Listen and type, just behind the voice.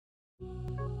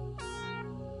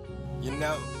You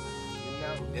know,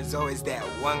 there's always that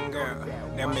one girl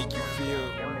that make you feel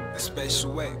a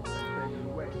special way.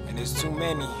 And there's too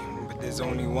many, but there's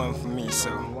only one for me, so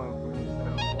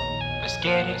let's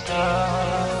get it done.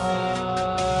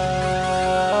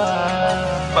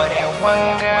 For that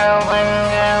one girl,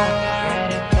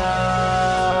 get it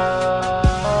done.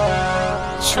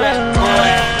 Trap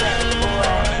boy.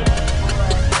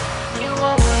 You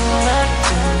want me not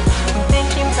to, I'm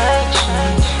thinking about you,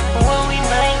 what we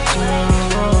might do.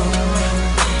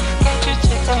 Can't you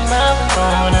take the mile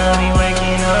phone, I'll be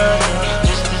working on it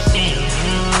just to see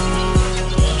you.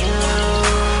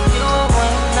 You want me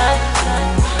not to,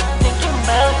 thinking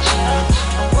about you,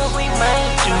 what we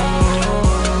might do.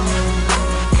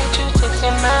 Can't you take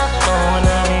the mile phone,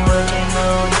 I'll be working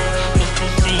on it just to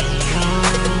see you.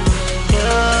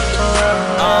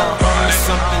 It's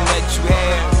something that you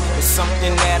have, it's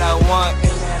something that I want,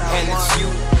 and it's you.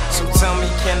 So tell me,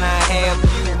 can I have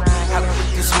you? I quit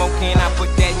the smoking, I put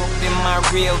that in my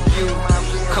real view.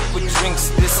 Couple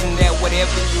drinks, this and that,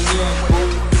 whatever you need,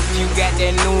 boo. You got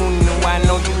that new, I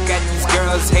know you got these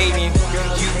girls hating.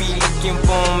 You be looking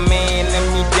for a man, let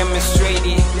me demonstrate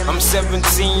it. I'm 17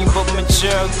 but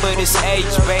mature, but it's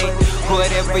age, babe.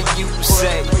 Whatever you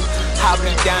say, I'll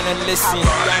be down to listen.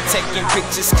 Taking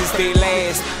pictures cause they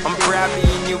last. I'm probably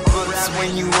in your books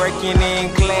when you working in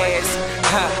class.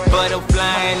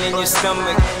 Butterflying in your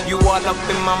stomach, you all up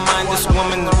in my mind. This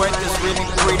woman's worth is really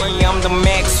pretty, I'm the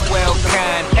Maxwell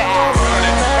kind.